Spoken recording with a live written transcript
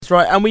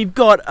right. And we've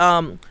got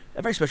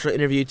a very special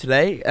interview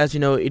today. As you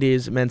know, it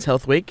is Men's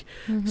Health Week.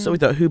 Mm-hmm. So we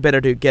thought who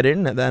better to get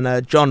in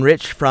than John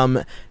Rich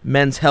from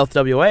Men's Health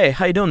WA.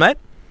 How you doing, mate?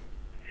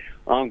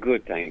 I'm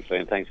good, thanks,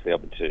 and thanks for the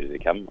opportunity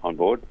to come on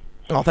board.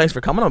 Oh, thanks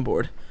for coming on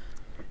board.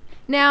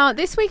 Now,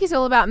 this week is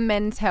all about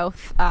Men's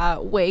Health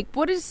Week.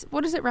 What does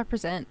it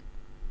represent?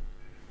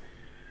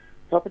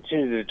 It's an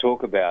opportunity to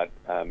talk about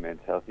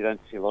men's health. You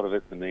don't see a lot of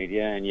it in the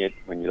media, and yet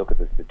when you look at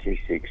the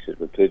statistics, it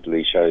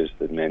repeatedly shows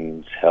that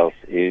men's health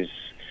is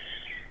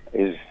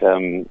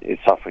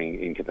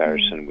suffering in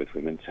comparison with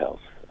women's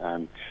health.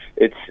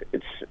 It's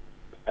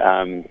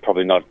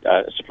probably not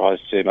a surprise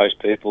to most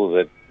people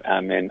that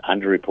men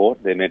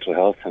underreport their mental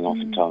health and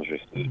oftentimes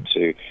refer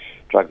to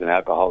drugs and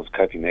alcohol as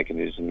coping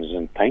mechanisms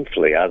and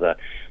thankfully other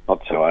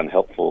not so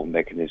unhelpful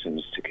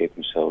mechanisms to keep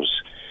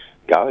themselves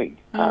going.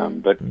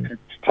 But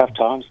it's tough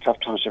times for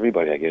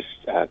everybody, I guess,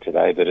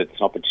 today, but it's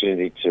an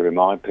opportunity to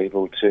remind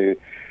people to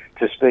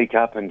speak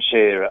up and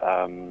share,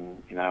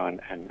 and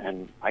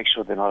make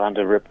sure they're not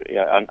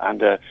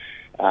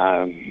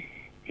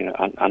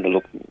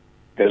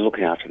they're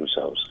looking after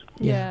themselves.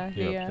 Yeah.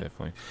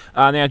 Definitely.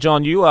 Now,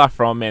 John, you are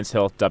from Men's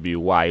Health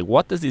WA.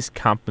 What does this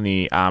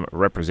company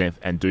represent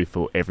and do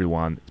for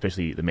everyone,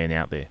 especially the men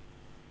out there?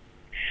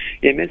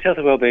 Yeah, Men's Health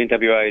and Wellbeing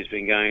WA has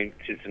been going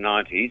since the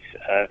 90s.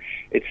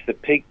 It's the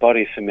peak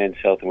body for men's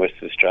health in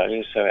Western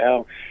Australia,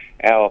 so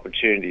our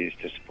opportunity is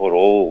to support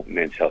all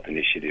men's health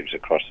initiatives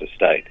across the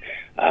state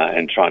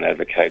and try and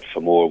advocate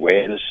for more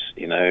awareness,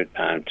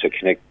 to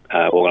connect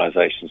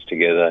organisations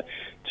together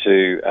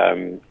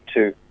to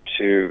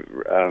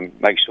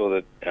make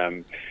sure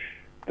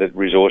that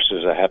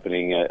resources are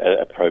happening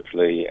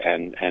appropriately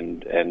and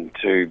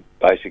to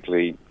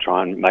basically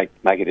try and make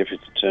a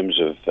difference in terms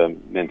of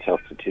men's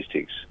health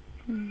statistics.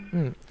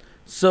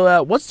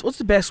 So what's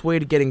the best way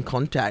to get in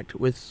contact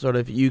with sort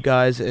of you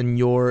guys and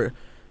your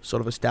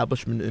sort of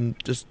establishment and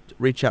just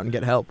reach out and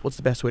get help? What's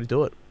the best way to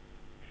do it?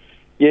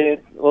 Yeah,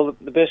 well,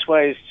 the best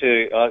way is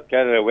to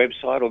go to our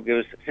website or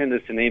send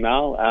us an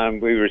email.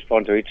 We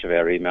respond to each of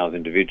our emails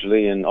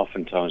individually, and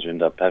oftentimes we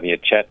end up having a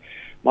chat.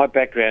 My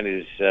background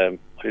is I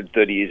did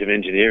 30 years of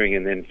engineering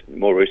and then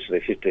more recently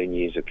 15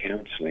 years of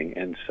counselling,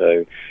 and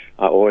so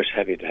I'm always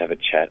happy to have a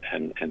chat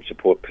and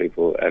support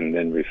people and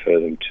then refer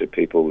them to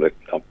people that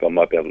I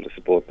might be able to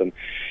support them.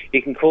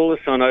 You can call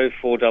us on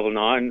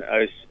 0499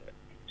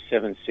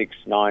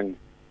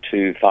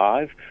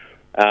 076925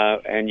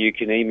 and you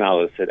can email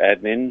us at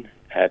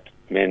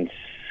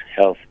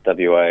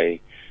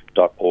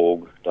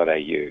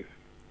admin@menshealthwa.org.au.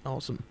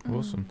 Awesome.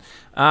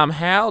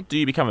 How do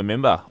you become a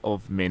member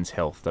of Men's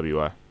Health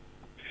WA?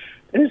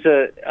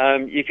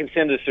 You can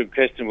send us a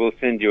request and we'll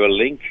send you a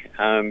link.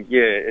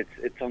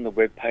 It's on the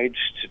web page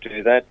to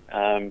do that.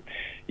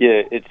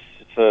 It's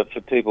for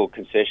people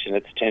concession.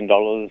 It's $10.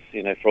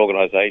 For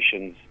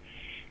organisations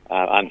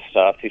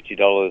unstaffed,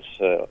 $50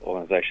 for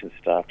organisations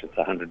staffed. It's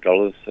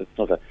 $100. So it's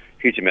not a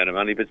huge amount of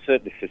money, but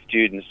certainly for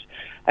students.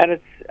 And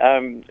it's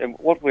and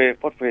what we're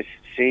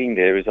seeing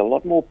there is a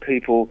lot more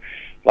people.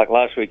 Like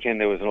last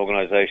weekend, there was an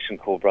organisation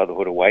called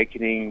Brotherhood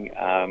Awakening.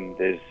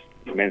 There's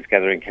a men's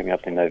gathering coming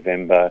up in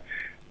November.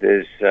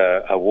 There's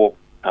a walk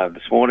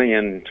this morning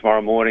and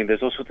tomorrow morning.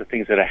 There's all sorts of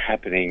things that are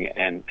happening,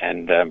 and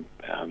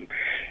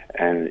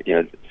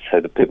so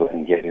that people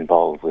can get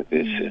involved with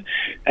this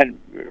and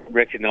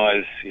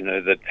recognise,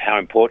 that how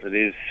important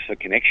it is for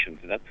connections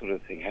and that sort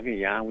of thing. Having a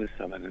yarn with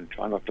someone and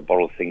try not to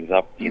bottle things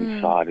up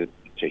inside is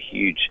a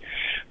huge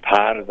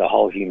part of the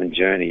whole human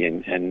journey,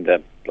 and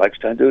blokes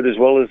don't do it as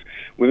well as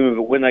women,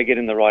 but when they get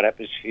in the right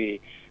atmosphere,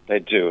 they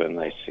do, and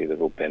they see the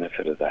real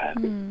benefit of that.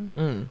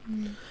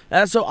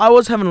 So I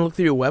was having a look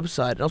through your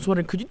website, and I was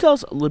wondering, could you tell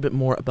us a little bit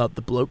more about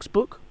the Blokes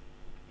book?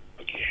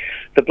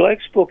 The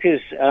Blokes book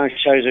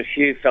shows a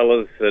few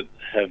fellas that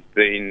have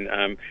been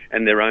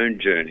and their own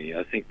journey.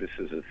 I think this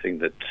is a thing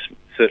that's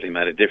certainly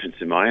made a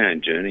difference in my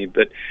own journey,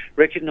 but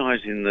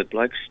recognising that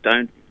blokes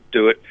don't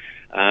do it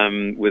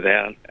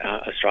without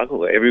a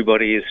struggle.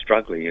 Everybody is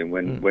struggling, and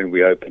when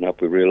we open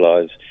up, we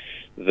realise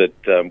that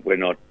we're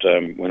not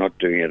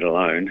doing it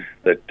alone.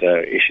 That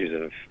issues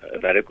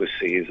of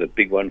adequacy is a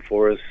big one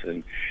for us,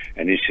 and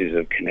issues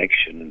of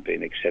connection and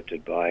being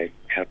accepted by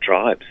our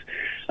tribes.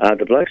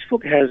 The Blokes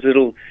book has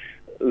little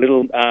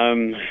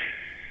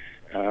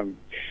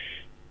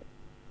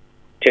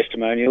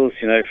testimonials,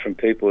 from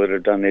people that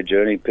have done their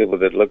journey, people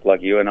that look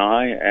like you and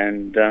I,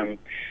 and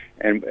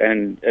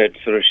it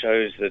sort of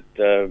shows that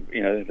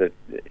that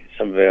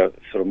some of our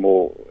sort of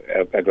more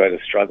our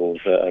greatest struggles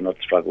are not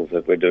struggles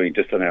that we're doing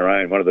just on our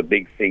own. One of the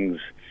big things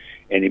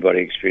anybody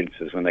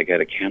experiences when they go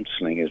to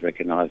counselling is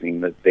recognising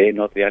that they're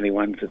not the only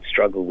ones that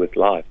struggle with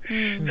life.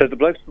 So the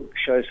Blokes book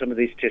shows some of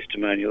these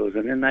testimonials,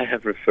 and then they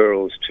have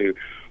referrals to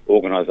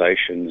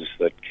organisations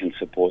that can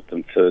support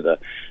them further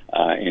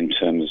in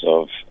terms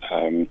of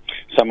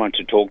someone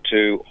to talk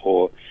to,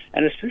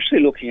 and especially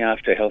looking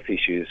after health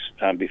issues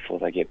before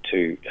they get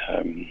to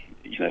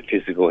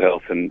physical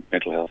health and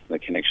mental health and the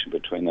connection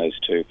between those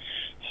two.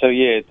 So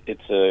it's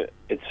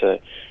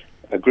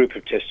a a group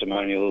of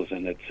testimonials,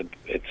 and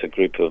it's a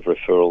group of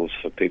referrals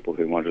for people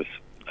who want to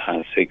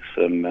seek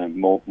some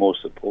more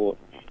support.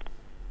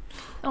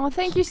 Oh, well,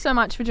 thank you so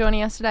much for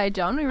joining us today,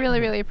 John. We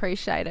really, really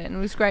appreciate it, and it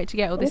was great to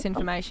get all this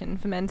information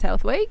for Men's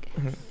Health Week.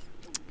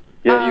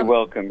 Yeah, you're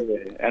welcome.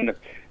 Yeah.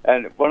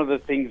 And one of the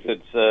things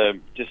that's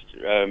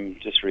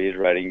just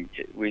reiterating,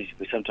 we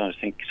sometimes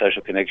think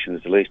social connection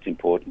is the least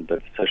important,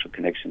 but social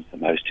connection is the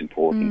most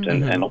important.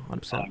 And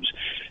oftentimes,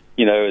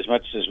 as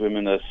much as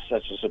women are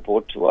such a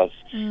support to us,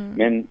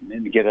 men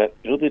get a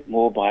little bit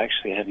more by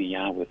actually having a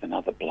yarn with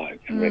another bloke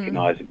and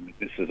recognising that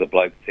this is a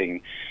bloke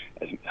thing.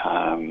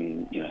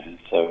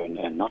 So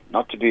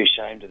not to be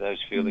ashamed of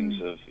those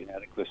feelings of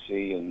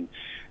inadequacy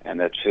and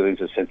that feelings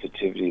of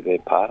sensitivity. They're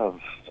part of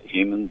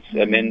humans,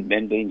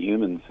 men being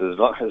humans as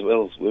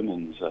well as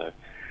women. So,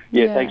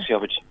 thanks for the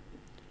opportunity.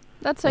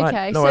 That's okay.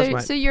 Right. No worries,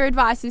 mate. So your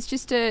advice is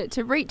just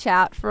to reach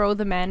out for all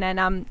the men,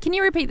 and can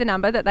you repeat the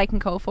number that they can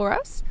call for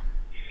us?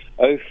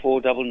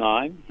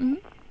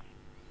 0499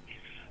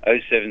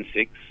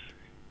 076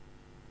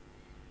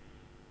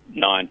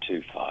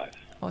 925.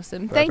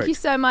 Awesome. Perfect. Thank you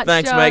so much,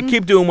 Thanks, John. mate.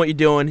 Keep doing what you're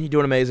doing. You're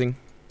doing amazing.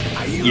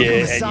 Are you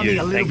looking for and something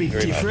you. a little Thank you bit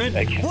very much. different?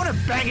 Okay. Want to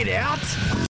bang it out?